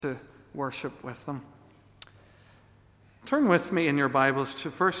to worship with them. Turn with me in your Bibles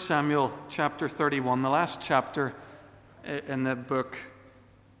to 1 Samuel chapter 31, the last chapter in the book,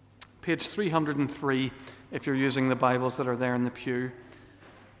 page 303, if you're using the Bibles that are there in the pew.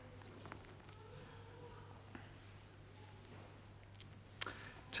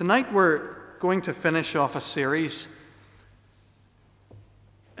 Tonight we're going to finish off a series.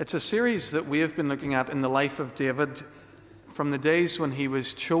 It's a series that we have been looking at in the life of David from the days when he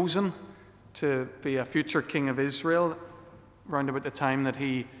was chosen to be a future king of Israel, round about the time that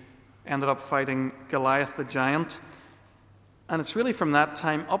he ended up fighting Goliath the giant. And it's really from that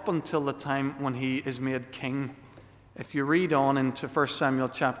time up until the time when he is made king. If you read on into 2 Samuel,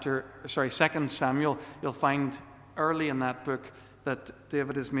 you'll find early in that book that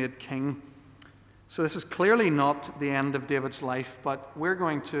David is made king. So this is clearly not the end of David's life, but we're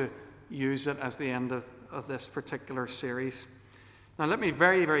going to use it as the end of this particular series. Now let me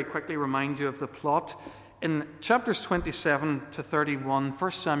very, very quickly remind you of the plot. In chapters 27 to 31,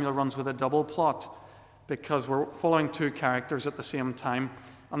 1 Samuel runs with a double plot because we're following two characters at the same time.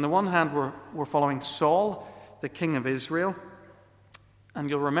 On the one hand, we're following Saul, the king of Israel, and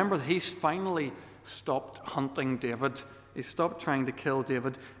you'll remember that he's finally stopped hunting David. He stopped trying to kill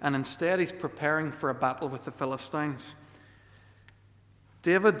David, and instead he's preparing for a battle with the Philistines.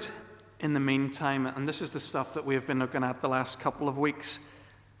 David, in the meantime, and this is the stuff that we have been looking at the last couple of weeks,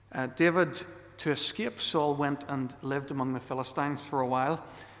 David, to escape Saul, went and lived among the Philistines for a while.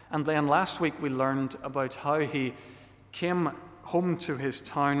 And then last week we learned about how he came home to his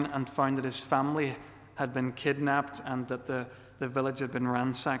town and found that his family had been kidnapped and that the village had been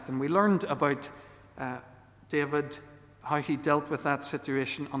ransacked. And we learned about David, how he dealt with that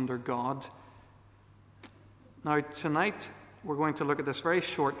situation under God. Now tonight we're going to look at this very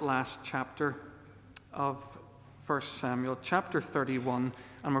short last chapter of 1 Samuel, chapter 31,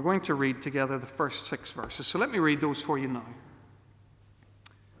 and we're going to read together the first 6 verses. So let me read those for you now.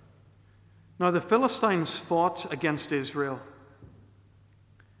 Now the Philistines fought against Israel.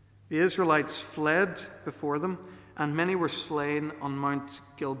 The Israelites fled before them, and many were slain on Mount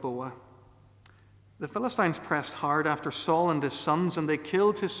Gilboa. The Philistines pressed hard after Saul and his sons, and they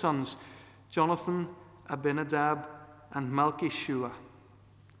killed his sons, Jonathan, Abinadab, and Malchishua.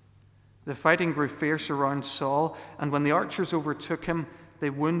 The fighting grew fierce around Saul, and when the archers overtook him, they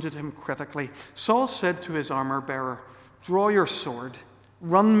wounded him critically. Saul said to his armor-bearer, "Draw your sword,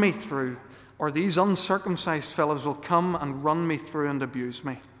 run me through, or these uncircumcised fellows will come and run me through and abuse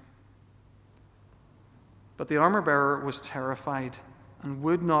me." But the armor-bearer was terrified and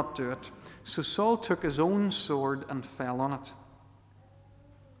would not do it. So Saul took his own sword and fell on it.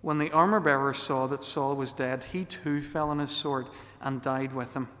 When the armor-bearer saw that Saul was dead, he too fell on his sword and died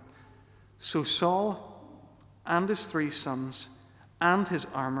with him. So Saul and his 3 sons and his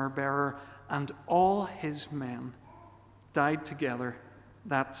armor-bearer and all his men died together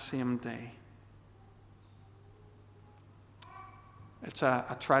that same day. It's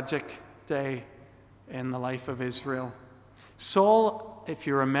a tragic day in the life of Israel. Saul, if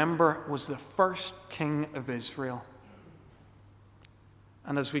you remember, was the first king of Israel.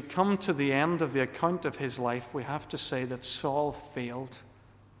 And as we come to the end of the account of his life, we have to say that Saul failed.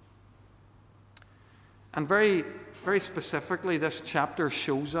 And very, very specifically, this chapter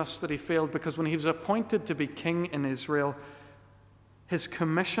shows us that he failed because when he was appointed to be king in Israel, his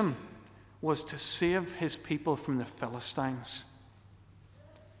commission was to save his people from the Philistines.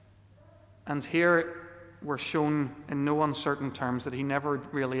 And here we're shown in no uncertain terms that he never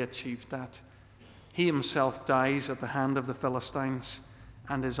really achieved that. He himself dies at the hand of the Philistines,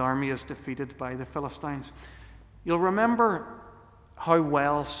 and his army is defeated by the Philistines. You'll remember how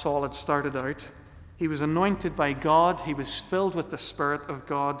well Saul had started out. He was anointed by God, he was filled with the Spirit of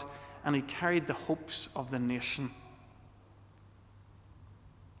God, and he carried the hopes of the nation.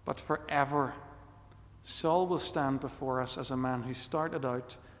 But forever, Saul will stand before us as a man who started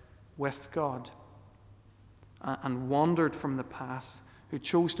out with God and wandered from the path, who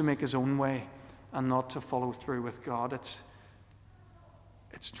chose to make his own way and not to follow through with God.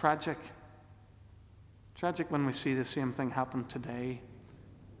 It's tragic. Tragic when we see the same thing happen today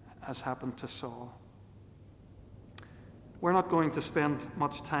as happened to Saul. We're not going to spend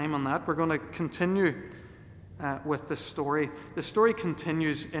much time on that. We're going to continue with this story. The story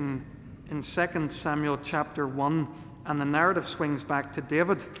continues in 2 Samuel chapter 1, and the narrative swings back to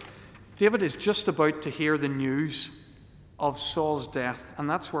David. David is just about to hear the news of Saul's death, and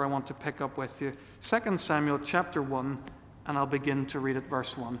that's where I want to pick up with you. 2 Samuel chapter 1, and I'll begin to read at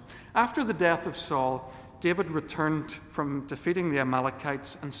verse 1. After the death of Saul, David returned from defeating the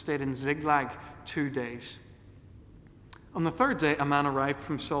Amalekites and stayed in Ziklag 2 days. On the third day, a man arrived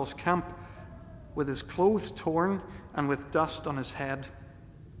from Saul's camp with his clothes torn and with dust on his head.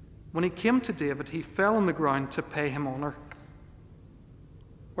 When he came to David, he fell on the ground to pay him honor.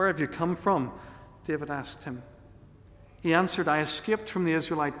 "Where have you come from?" David asked him. He answered, "I escaped from the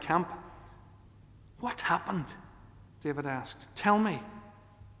Israelite camp." "What happened?" David asked. "Tell me."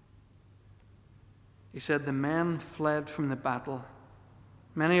 He said, "The men fled from the battle.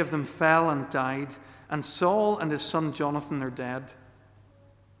 Many of them fell and died, and Saul and his son Jonathan are dead."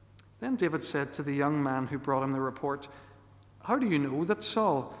 Then David said to the young man who brought him the report, "How do you know that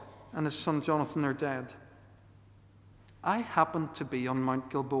Saul and his son Jonathan are dead?" "I happened to be on Mount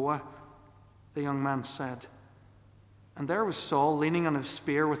Gilboa," the young man said. "And there was Saul leaning on his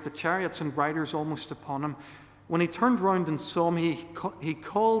spear with the chariots and riders almost upon him. When he turned round and saw me, he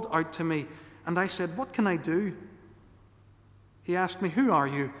called out to me, and I said, 'What can I do?' He asked me, 'Who are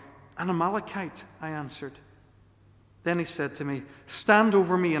you?' 'An Amalekite,' I answered. Then he said to me, 'Stand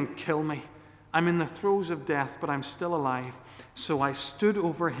over me and kill me. I'm in the throes of death, but I'm still alive.' So I stood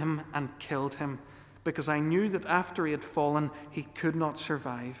over him and killed him, because I knew that after he had fallen, he could not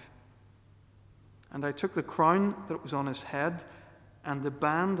survive. And I took the crown that was on his head and the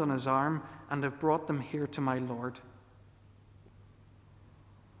band on his arm, and have brought them here to my lord."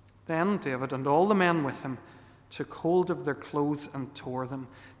 Then David and all the men with him took hold of their clothes and tore them.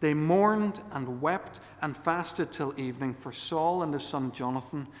 They mourned and wept and fasted till evening for Saul and his son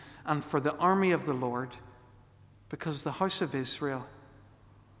Jonathan, and for the army of the Lord, because the house of Israel,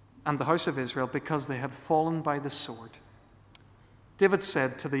 because they had fallen by the sword. David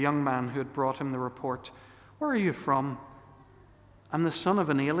said to the young man who had brought him the report, "Where are you from?" "I'm the son of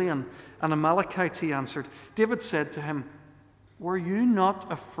an alien, an Amalekite," he answered. David said to him, "Were you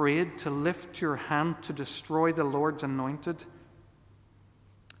not afraid to lift your hand to destroy the Lord's anointed?"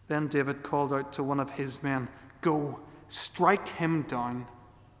 Then David called out to one of his men, "Go, strike him down."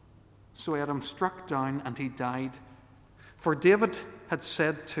 So he had him struck down, and he died. For David had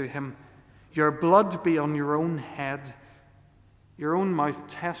said to him, "Your blood be on your own head. Your own mouth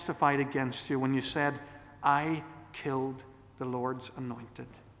testified against you when you said, 'I killed the Lord's anointed.'"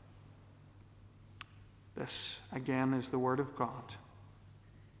 This, again, is the word of God.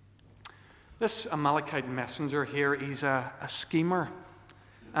 This Amalekite messenger here, he's a schemer,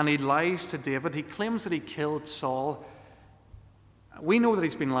 and he lies to David. He claims that he killed Saul. We know that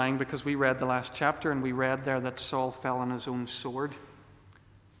he's been lying because we read the last chapter, and we read there that Saul fell on his own sword.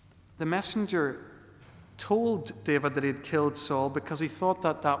 The messenger told David that he had killed Saul because he thought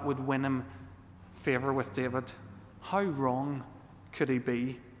that that would win him favor with David. How wrong could he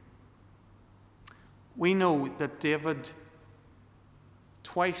be? We know that David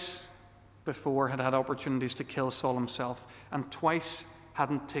twice before had had opportunities to kill Saul himself, and twice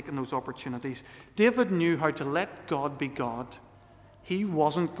hadn't taken those opportunities. David knew how to let God be God. He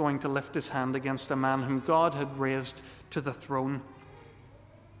wasn't going to lift his hand against a man whom God had raised to the throne.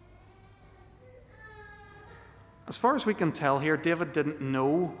 As far as we can tell here, David didn't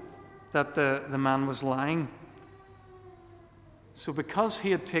know that the man was lying. So because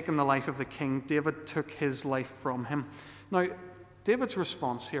he had taken the life of the king, David took his life from him. Now, David's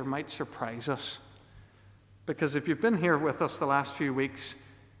response here might surprise us, because if you've been here with us the last few weeks,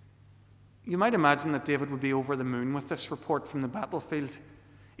 you might imagine that David would be over the moon with this report from the battlefield.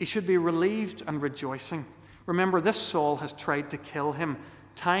 He should be relieved and rejoicing. Remember, this Saul has tried to kill him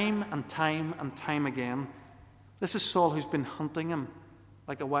time and time and time again. This is Saul who's been hunting him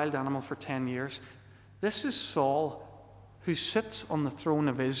like a wild animal for 10 years. This is Saul who sits on the throne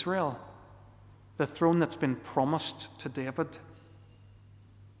of Israel, the throne that's been promised to David.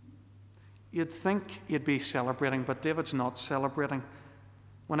 You'd think he'd be celebrating, but David's not celebrating.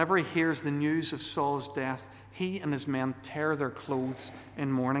 Whenever he hears the news of Saul's death, he and his men tear their clothes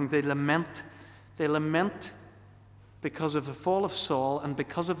in mourning. They lament. They lament because of the fall of Saul and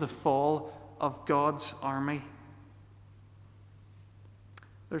because of the fall of God's army.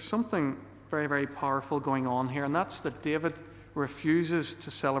 There's something very, very powerful going on here, and that's that David refuses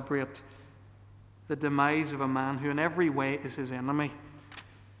to celebrate the demise of a man who in every way is his enemy.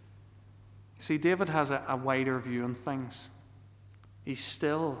 You see, David has a wider view on things. He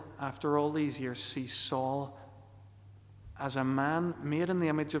still, after all these years, sees Saul as a man made in the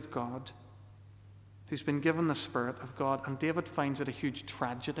image of God, who's been given the Spirit of God, and David finds it a huge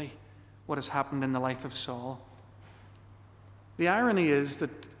tragedy what has happened in the life of Saul. The irony is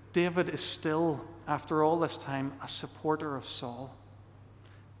that David is still, after all this time, a supporter of Saul.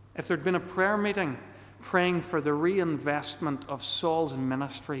 If there'd been a prayer meeting praying for the reinvestment of Saul's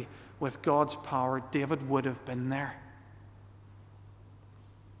ministry with God's power, David would have been there.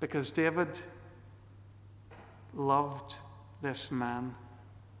 Because David loved this man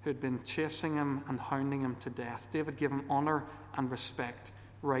who had been chasing him and hounding him to death. David gave him honor and respect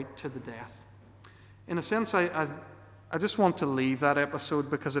right to the death. In a sense, I just want to leave that episode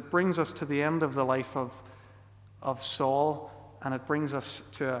because it brings us to the end of the life of Saul, and it brings us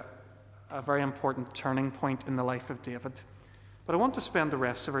to a very important turning point in the life of David. But I want to spend the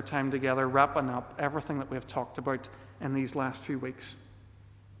rest of our time together wrapping up everything that we have talked about in these last few weeks.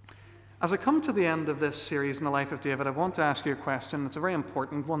 As I come to the end of this series in the life of David, I want to ask you a question. It's a very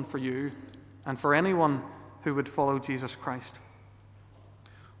important one for you and for anyone who would follow Jesus Christ.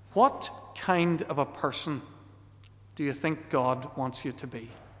 What kind of a person do you think God wants you to be?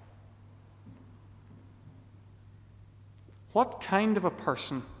 What kind of a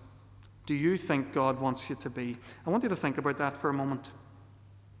person do you think God wants you to be? I want you to think about that for a moment.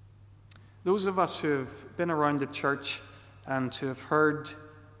 Those of us who have been around the church and who have heard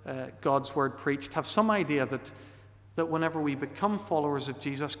God's word preached have some idea that whenever we become followers of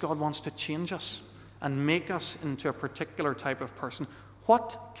Jesus, God wants to change us and make us into a particular type of person.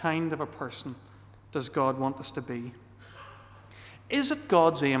 What kind of a person does God want us to be? Is it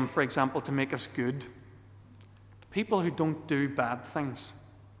God's aim, for example, to make us good? People who don't do bad things.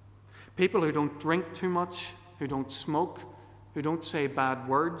 People who don't drink too much, who don't smoke, who don't say bad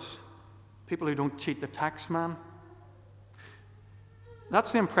words. People who don't cheat the tax man.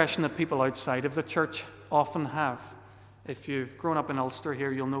 That's the impression that people outside of the church often have. If you've grown up in Ulster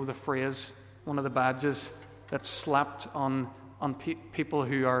here, you'll know the phrase, one of the badges that's slapped on people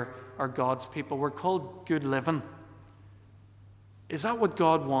who are God's people. We're called good living. Is that what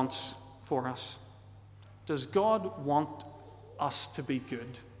God wants for us? Does God want us to be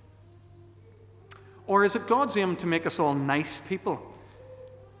good? Or is it God's aim to make us all nice people?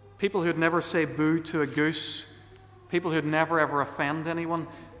 People who'd never say boo to a goose. People who'd never ever offend anyone.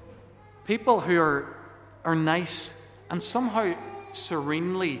 People who are nice and somehow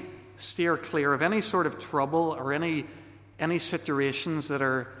serenely steer clear of any sort of trouble or any situations that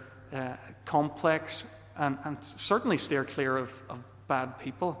are complex and certainly steer clear of bad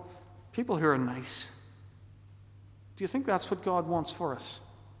people. People who are nice. Do you think that's what God wants for us?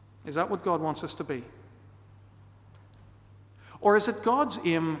 Is that what God wants us to be? Or is it God's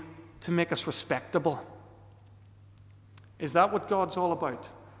aim to make us respectable? Is that what God's all about?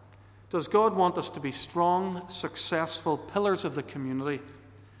 Does God want us to be strong, successful pillars of the community,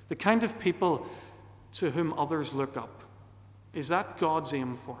 the kind of people to whom others look up? Is that God's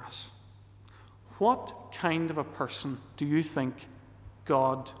aim for us? What kind of a person do you think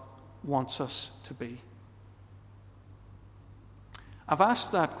God wants us to be? I've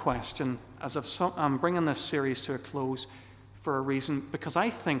asked that question as I'm bringing this series to a close for a reason, because I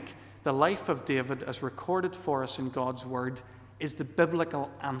think the life of David, as recorded for us in God's Word, is the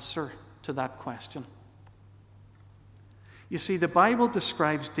biblical answer to that question. You see, the Bible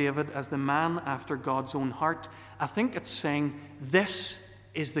describes David as the man after God's own heart. I think it's saying this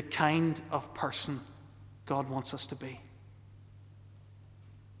is the kind of person God wants us to be.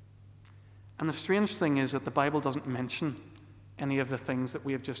 And the strange thing is that the Bible doesn't mention any of the things that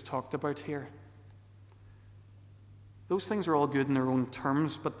we have just talked about here. Those things are all good in their own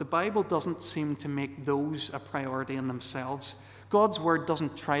terms, but the Bible doesn't seem to make those a priority in themselves. God's Word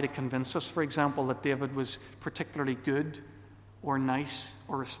doesn't try to convince us, for example, that David was particularly good or nice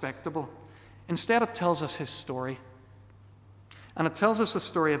or respectable. Instead, it tells us his story. And it tells us the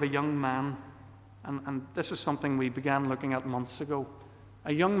story of a young man, and this is something we began looking at months ago.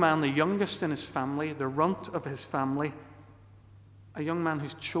 A young man, the youngest in his family, the runt of his family, a young man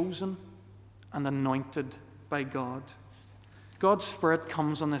who's chosen and anointed by God. God's Spirit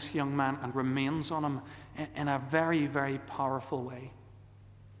comes on this young man and remains on him in a very, very powerful way.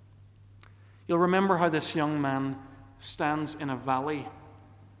 You'll remember how this young man stands in a valley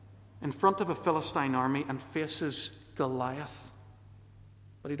in front of a Philistine army and faces Goliath.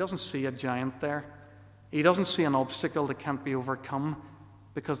 But he doesn't see a giant there. He doesn't see an obstacle that can't be overcome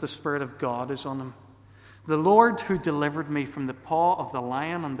because the Spirit of God is on him. The Lord who delivered me from the paw of the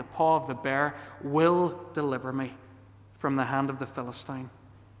lion and the paw of the bear will deliver me from the hand of the Philistine.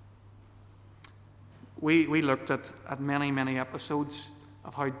 We looked at many, many episodes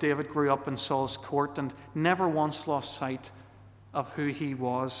of how David grew up in Saul's court and never once lost sight of who he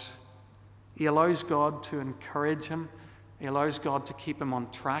was. He allows God to encourage him. He allows God to keep him on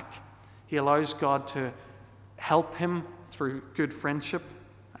track. He allows God to help him through good friendship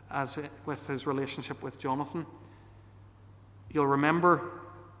with his relationship with Jonathan. You'll remember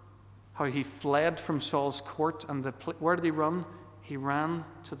how he fled from Saul's court, and where did he run? He ran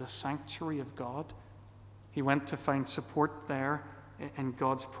to the sanctuary of God. He went to find support there in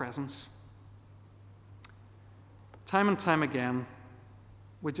God's presence. time and time again,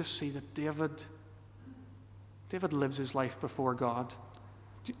 we just see that David lives his life before God.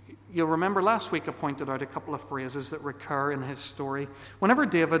 You'll remember last week I pointed out a couple of phrases that recur in his story. Whenever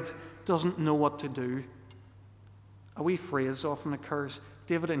David doesn't know what to do, a wee phrase often occurs: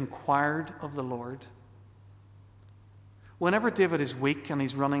 David inquired of the Lord. Whenever David is weak and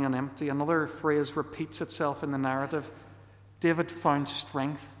he's running on empty, another phrase repeats itself in the narrative: David found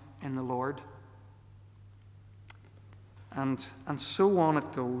strength in the Lord. And so on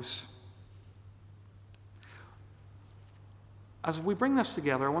it goes. As we bring this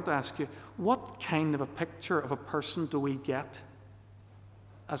together, I want to ask you, what kind of a picture of a person do we get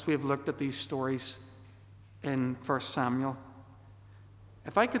as we have looked at these stories in 1 Samuel?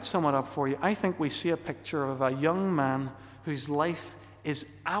 If I could sum it up for you, I think we see a picture of a young man whose life is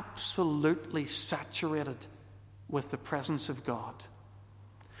absolutely saturated with the presence of God.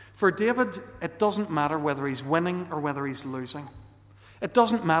 For David, it doesn't matter whether he's winning or whether he's losing. It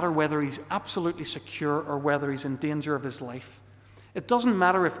doesn't matter whether he's absolutely secure or whether he's in danger of his life. It doesn't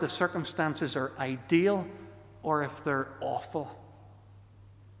matter if the circumstances are ideal or if they're awful.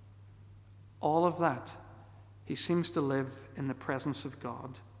 All of that, he seems to live in the presence of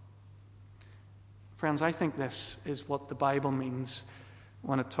God. Friends, I think this is what the Bible means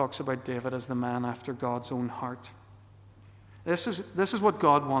when it talks about David as the man after God's own heart. This is what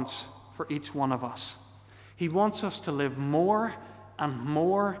God wants for each one of us. He wants us to live more and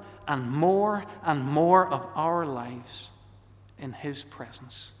more and more and more of our lives in His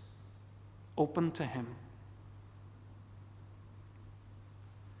presence, open to Him.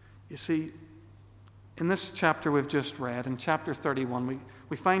 You see, in this chapter we've just read, in chapter 31,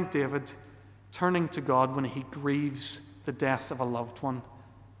 we find David turning to God when he grieves the death of a loved one.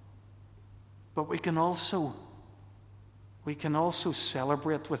 But we can also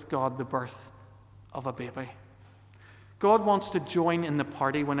celebrate with God the birth of a baby. God wants to join in the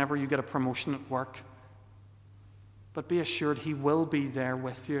party whenever you get a promotion at work. But be assured He will be there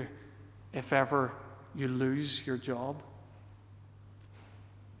with you if ever you lose your job.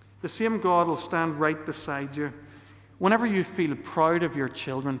 The same God will stand right beside you. Whenever you feel proud of your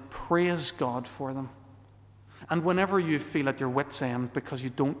children, praise God for them. And whenever you feel at your wit's end because you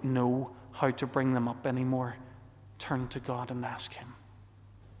don't know how to bring them up anymore, turn to God and ask Him.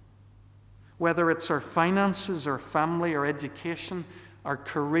 Whether it's our finances, our family, our education, our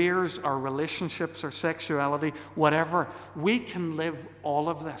careers, our relationships, our sexuality, whatever, we can live all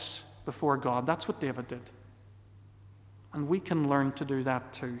of this before God. That's what David did. And we can learn to do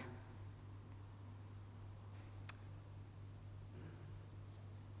that too.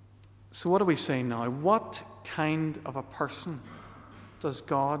 So what do we say now? What kind of a person does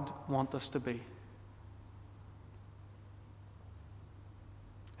God want us to be?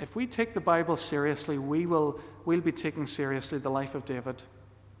 If we take the Bible seriously, we'll be taking seriously the life of David.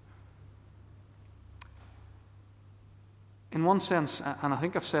 In one sense, and I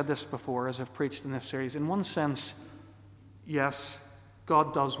think I've said this before as I've preached in this series, in one sense, yes,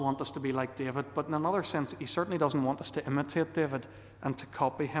 God does want us to be like David, but in another sense, He certainly doesn't want us to imitate David and to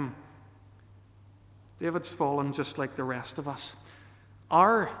copy him. David's fallen just like the rest of us.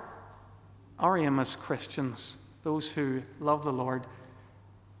 Our aim as Christians, those who love the Lord,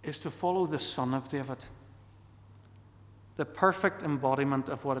 is to follow the Son of David, the perfect embodiment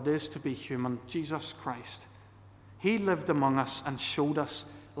of what it is to be human, Jesus Christ. He lived among us and showed us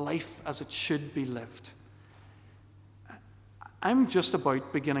life as it should be lived. I'm just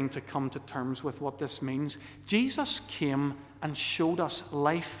about beginning to come to terms with what this means. Jesus came and showed us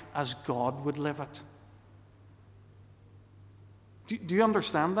life as God would live it. Do you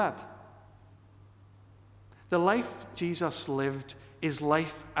understand that? The life Jesus lived is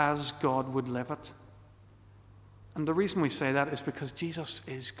life as God would live it. And the reason we say that is because Jesus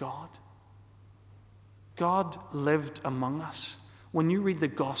is God. God lived among us. When you read the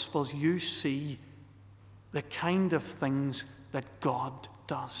Gospels, you see the kind of things that God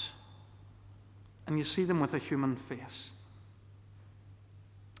does. And you see them with a human face.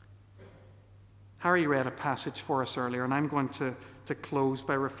 Harry read a passage for us earlier, and I'm going to close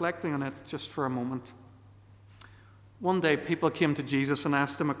by reflecting on it just for a moment. One day, people came to Jesus and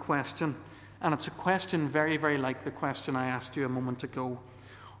asked Him a question, and it's a question very, very like the question I asked you a moment ago.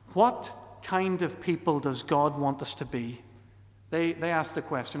 What kind of people does God want us to be? They asked the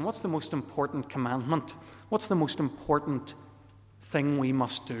question, what's the most important commandment? What's the most important thing we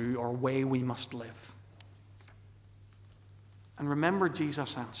must do or way we must live? And remember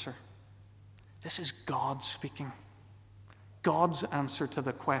Jesus' answer. This is God speaking. God's answer to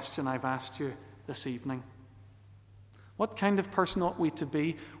the question I've asked you this evening. What kind of person ought we to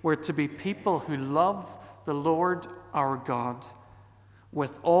be? We're to be people who love the Lord our God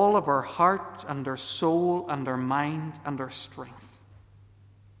with all of our heart and our soul and our mind and our strength.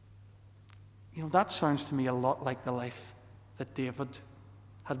 You know, that sounds to me a lot like the life that David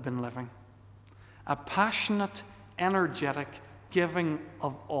had been living. A passionate, energetic giving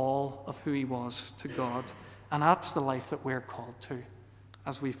of all of who he was to God. And that's the life that we're called to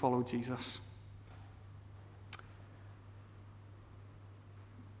as we follow Jesus.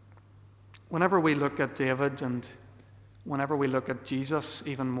 Whenever we look at David, and whenever we look at Jesus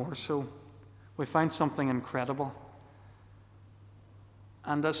even more so, we find something incredible.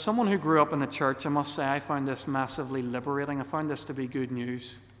 And as someone who grew up in the church, I must say I found this massively liberating. I found this to be good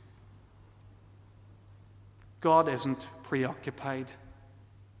news. God isn't preoccupied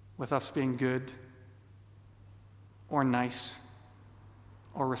with us being good or nice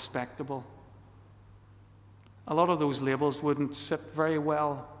or respectable. A lot of those labels wouldn't sit very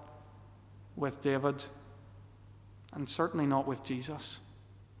well with David, and certainly not with Jesus.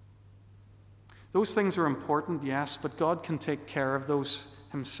 Those things are important, yes, but God can take care of those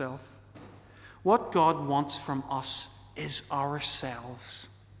himself. What God wants from us is ourselves,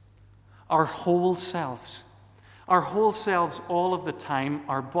 our whole selves. Our whole selves all of the time,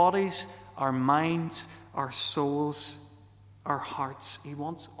 our bodies, our minds, our souls, our hearts. He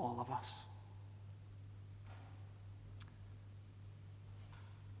wants all of us.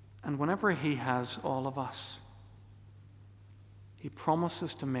 And whenever he has all of us, he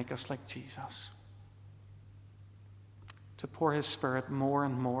promises to make us like Jesus, to pour his Spirit more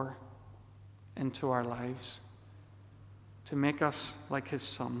and more into our lives, to make us like his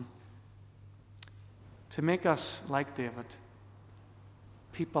Son, to make us like David,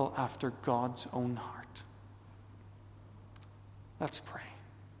 people after God's own heart. Let's pray.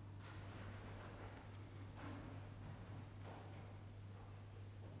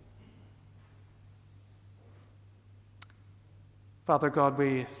 Father God,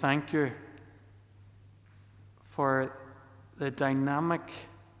 we thank you for the dynamic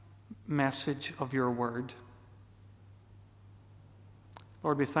message of your word.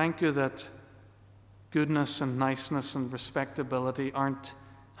 Lord, we thank you that goodness and niceness and respectability aren't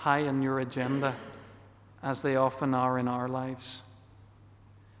high in your agenda as they often are in our lives.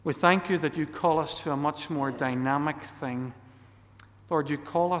 We thank you that you call us to a much more dynamic thing. Lord, you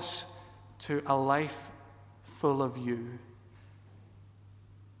call us to a life full of you.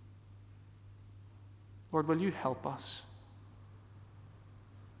 Lord, will you help us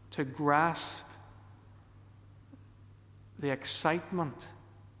to grasp the excitement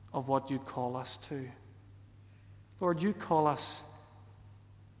of what you call us to? Lord, you call us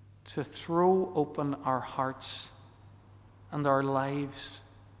to throw open our hearts and our lives,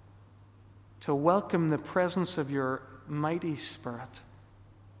 to welcome the presence of your mighty Spirit,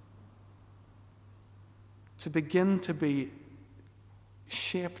 to begin to be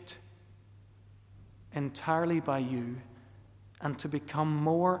shaped entirely by you, and to become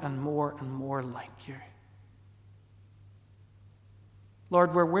more and more and more like you.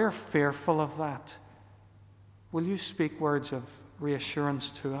 Lord, where we're fearful of that, will you speak words of reassurance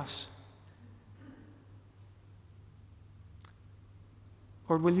to us?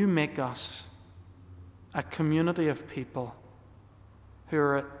 Lord, will you make us a community of people who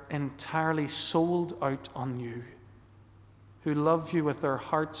are entirely sold out on you, who love you with their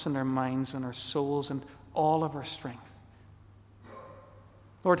hearts and their minds and our souls and all of our strength.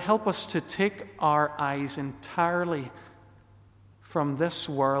 Lord, help us to take our eyes entirely from this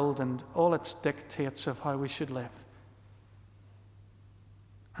world and all its dictates of how we should live,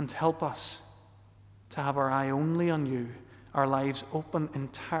 and help us to have our eye only on you, our lives open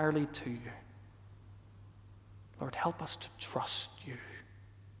entirely to you. Lord, help us to trust you.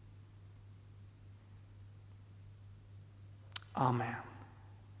 Amen.